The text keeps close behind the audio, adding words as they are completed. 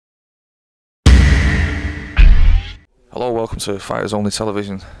Hello, welcome to Fighters Only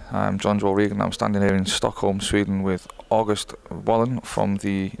Television. I'm John Joe Regan. I'm standing here in Stockholm, Sweden with August Wallen from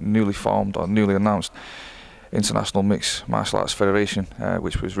the newly formed or newly announced International Mixed Martial Arts Federation,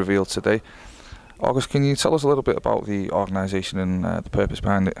 which was revealed today. August, can you tell us a little bit about the organisation and the purpose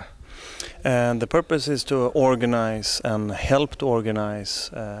behind it? The purpose is to organize and help to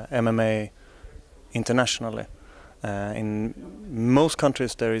organize MMA internationally. In most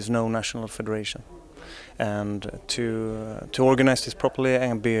countries there is no national federation, and to organize this properly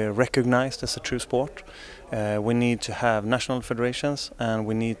and be recognized as a true sport, we need to have national federations, and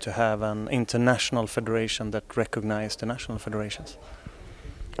we need to have an international federation that recognizes the national federations.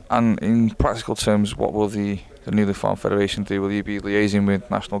 And in practical terms, what will the newly formed federation do? Will you be liaising with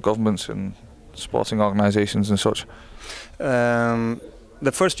national governments and sporting organisations and such?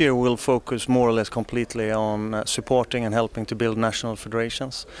 The first year will focus more or less completely on supporting and helping to build national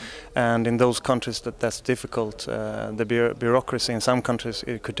federations, and in those countries that's difficult. The bureaucracy in some countries,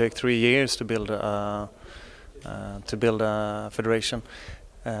 it could take 3 years to build a federation.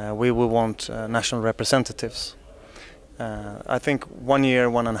 We will want national representatives. I think 1 year,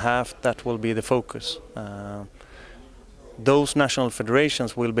 1.5, that will be the focus. Those national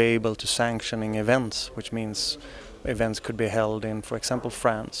federations will be able to sanctioning events, which means events could be held in, for example,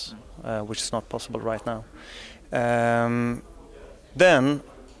 France, which is not possible right now. Then,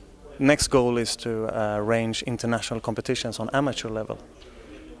 next goal is to arrange international competitions on amateur level,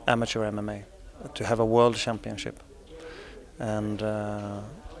 amateur MMA, to have a world championship. And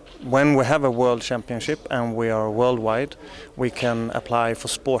when we have a world championship and we are worldwide, we can apply for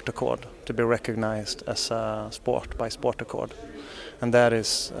sport accord to be recognized as a sport by sport accord. And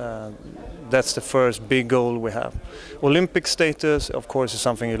that's the first big goal we have. Olympic status, of course, is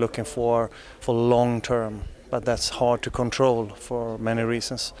something you're looking for long term, but that's hard to control for many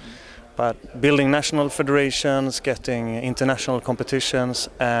reasons. But building national federations, getting international competitions,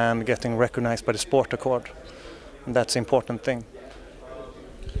 and getting recognized by the sport accord, that's an important thing.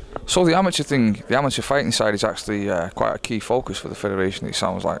 So the amateur thing, the amateur fighting side is actually quite a key focus for the federation, it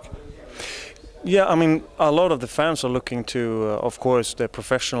sounds like. Yeah, I mean, a lot of the fans are looking to, of course, the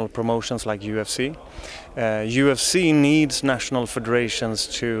professional promotions like UFC. UFC needs national federations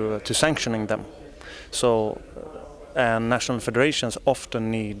to sanctioning them. So, and national federations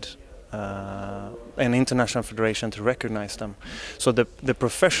often need an international federation to recognize them. So the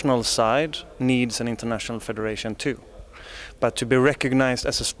professional side needs an international federation too. But to be recognized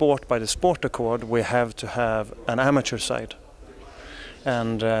as a sport by the sport accord, we have to have an amateur side.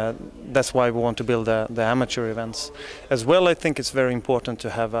 And that's why we want to build the amateur events. As well, I think it's very important to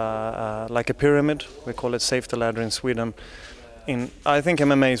have like a pyramid. We call it safety ladder in Sweden. I think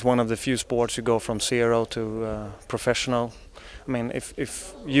MMA is one of the few sports you go from zero to professional. I mean,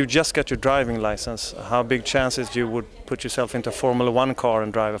 if you just got your driving license, how big chances you would put yourself into a Formula 1 car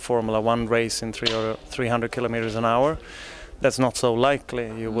and drive a Formula 1 race in 300 kilometers an hour? That's not so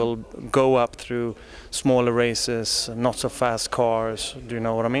likely. You will go up through smaller races, not so fast cars, do you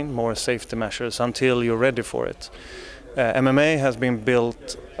know what I mean? More safety measures until you're ready for it. MMA has been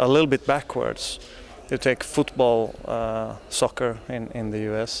built a little bit backwards. You take football, soccer in the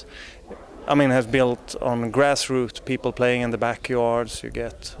US. I mean, has built on grassroots, people playing in the backyards. You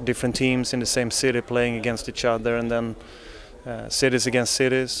get different teams in the same city playing against each other, and then cities against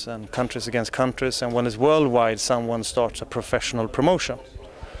cities and countries against countries. And when it's worldwide, someone starts a professional promotion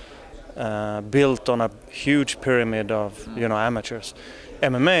built on a huge pyramid of amateurs.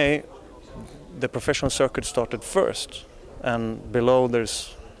 MMA, the professional circuit started first, and below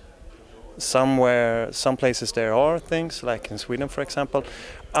there's some places there are things like in Sweden, for example.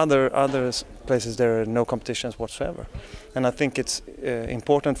 Other places there are no competitions whatsoever. And I think it's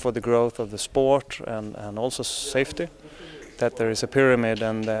important for the growth of the sport and also safety that there is a pyramid,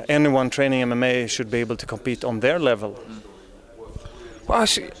 and anyone training MMA should be able to compete on their level. Well,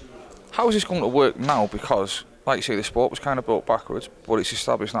 how is this going to work now? Because, like you say, the sport was kind of built backwards, but it's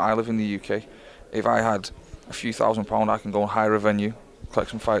established that I live in the UK. If I had a few £1,000, I can go and hire a venue, collect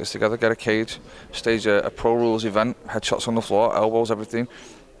some fighters together, get a cage, stage a pro rules event, headshots on the floor, elbows, everything.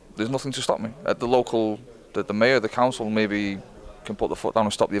 There's nothing to stop me. At the local, the mayor, the council maybe can put the foot down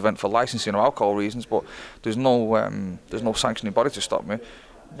and stop the event for licensing or alcohol reasons, but there's no sanctioning body to stop me.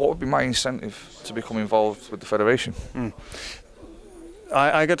 What would be my incentive to become involved with the federation?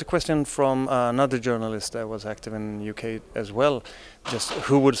 I got a question from another journalist that was active in the UK as well, just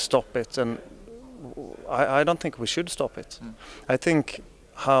who would stop it, and I don't think we should stop it. I think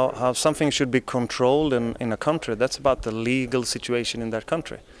how something should be controlled in a country, that's about the legal situation in that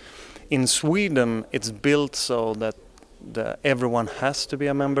country. In Sweden, it's built so that everyone has to be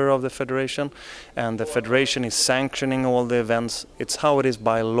a member of the federation, and the federation is sanctioning all the events. It's how it is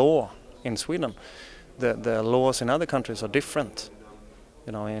by law in Sweden. The laws in other countries are different.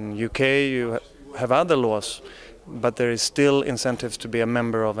 You know, in UK you have other laws, but there is still incentives to be a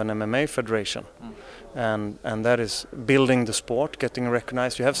member of an MMA federation. And that is building the sport, getting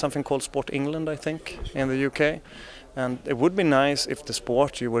recognized. You have something called Sport England, I think, in the UK. And it would be nice if the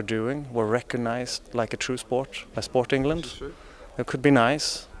sport you were doing were recognized like a true sport by Sport England. It could be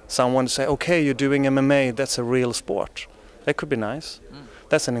nice. Someone say, okay, you're doing MMA, that's a real sport. That could be nice.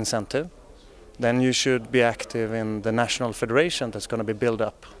 That's an incentive. Then you should be active in the national federation that's going to be built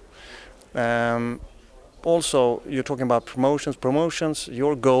up. Also, you're talking about promotions. Promotions,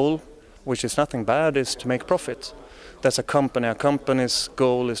 your goal, which is nothing bad, is to make profit. That's a company. A company's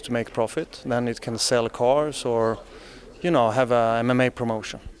goal is to make profit. Then it can sell cars or, you know, have a MMA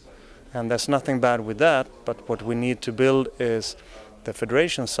promotion. And there's nothing bad with that, but what we need to build is the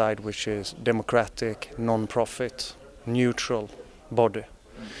federation side, which is democratic, non-profit, neutral body.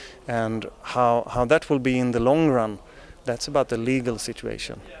 And how that will be in the long run, that's about the legal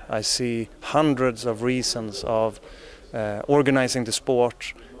situation. I see hundreds of reasons of organizing the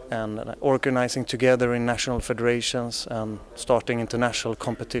sport and organizing together in national federations and starting international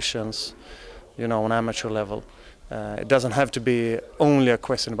competitions, you know, on amateur level. It doesn't have to be only a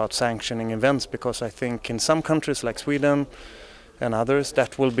question about sanctioning events, because I think in some countries like Sweden and others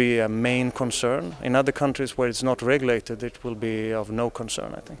that will be a main concern. In other countries where it's not regulated, it will be of no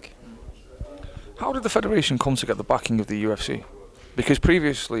concern, I think. How did the federation come to get the backing of the UFC? Because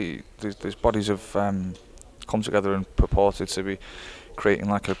previously these bodies have come together and purported to be creating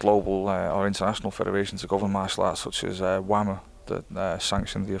like a global or international federation to govern martial arts, such as WAMA, that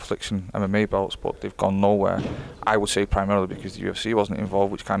sanctioned the Affliction MMA belts, but they've gone nowhere. I would say primarily because the UFC wasn't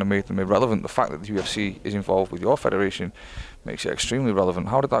involved, which kind of made them irrelevant. The fact that the UFC is involved with your federation makes it extremely relevant.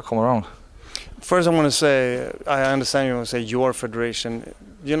 How did that come around? First, I want to say, I understand you want to say your federation.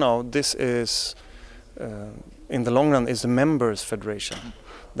 You know, this is, in the long run, is the members' federation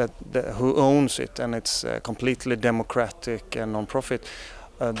who owns it, and it's completely democratic and non-profit.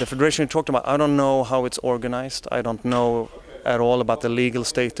 The federation you talked about, I don't know how it's organized. I don't know at all about the legal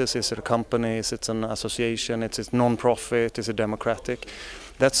status. Is it a company? Is it an association? Is it non-profit? Is it democratic?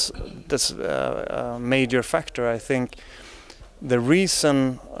 That's a major factor. I think the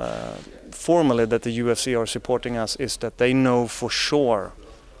reason formally that the UFC are supporting us is that they know for sure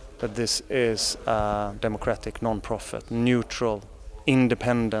that this is a democratic, non-profit, neutral,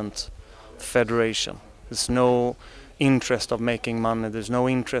 independent federation. There's no interest of making money, there's no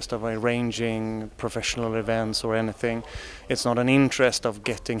interest of arranging professional events or anything. It's not an interest of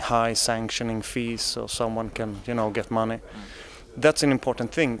getting high sanctioning fees so someone can, you know, get money. That's an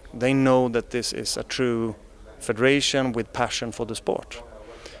important thing. They know that this is a true federation with passion for the sport.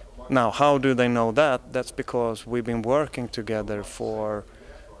 Now, how do they know that? That's because we've been working together for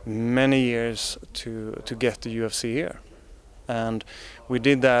many years to get the UFC here. And we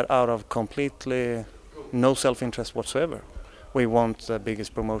did that out of completely no self-interest whatsoever. We want the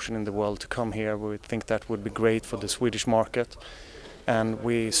biggest promotion in the world to come here. We think that would be great for the Swedish market. And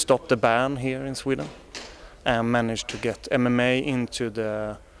we stopped the ban here in Sweden and managed to get MMA into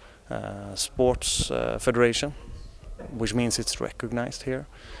the sports federation, which means it's recognized here.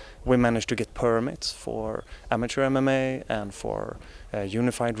 We managed to get permits for amateur MMA and for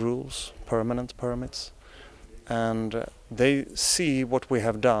unified rules, permanent permits. And they see what we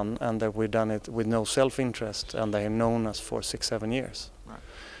have done, and that we've done it with no self-interest, and they have known us for 6-7 years. Right.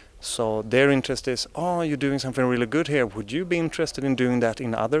 So their interest is, oh, you're doing something really good here. Would you be interested in doing that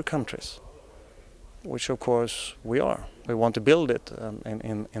in other countries? Which of course we are. We want to build it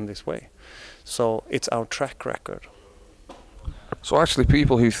in this way. So it's our track record. So actually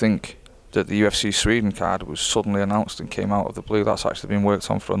people who think that the UFC Sweden card was suddenly announced and came out of the blue, that's actually been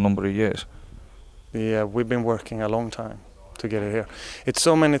worked on for a number of years. Yeah, we've been working a long time to get it here. It's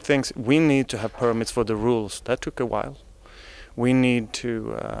so many things. We need to have permits for the rules. That took a while. We need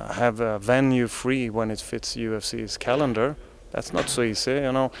to have a venue free when it fits UFC's calendar. That's not so easy,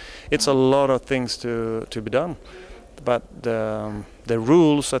 you know. It's a lot of things to be done. But the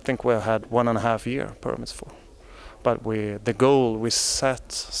rules, I think we had 1.5 year permits for. But the goal we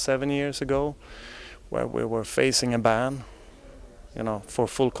set 7 years ago, where we were facing a ban, you know, for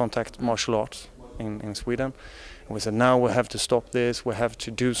full contact martial arts in Sweden. And we said, now we have to stop this, we have to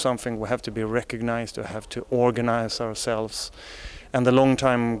do something, we have to be recognized, we have to organize ourselves. And the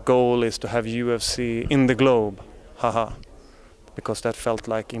long-time goal is to have UFC in the globe, haha, because that felt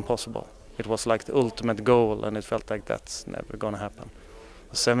like impossible. It was like the ultimate goal, and it felt like that's never gonna happen.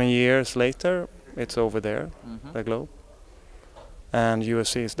 7 years later, it's over there, the globe. and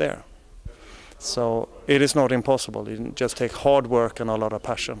UFC is there. So it is not impossible. It just takes hard work and a lot of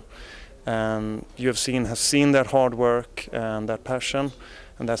passion. And UFC has seen that hard work and that passion,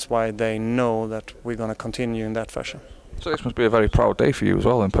 and that's why they know that we're going to continue in that fashion. So this must be a very proud day for you as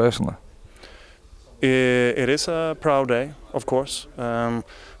well, then, personally. It is a proud day, of course.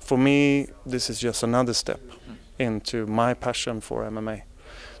 For me, this is just another step into my passion for MMA.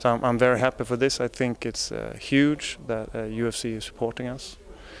 So I'm very happy for this. I think it's huge that UFC is supporting us.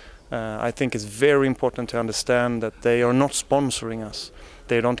 I think it's very important to understand that they are not sponsoring us.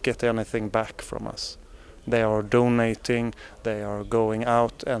 They don't get anything back from us. They are donating, they are going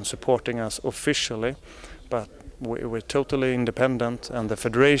out and supporting us officially, but we're totally independent, and the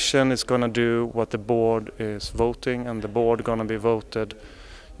federation is going to do what the board is voting, and the board going to be voted,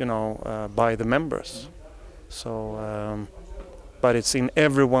 by the members. So, but it's in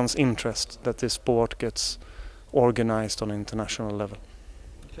everyone's interest that this sport gets organized on an international level.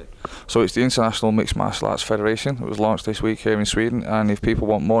 Okay. So it's the International Mixed Martial Arts Federation. It was launched this week here in Sweden, and if people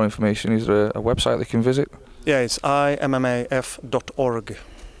want more information, is there a website they can visit? Yeah, it's IMMAF.org.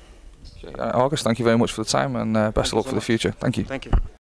 Okay. August, thank you very much for the time, and best of luck for the future. Thank you. Thank you.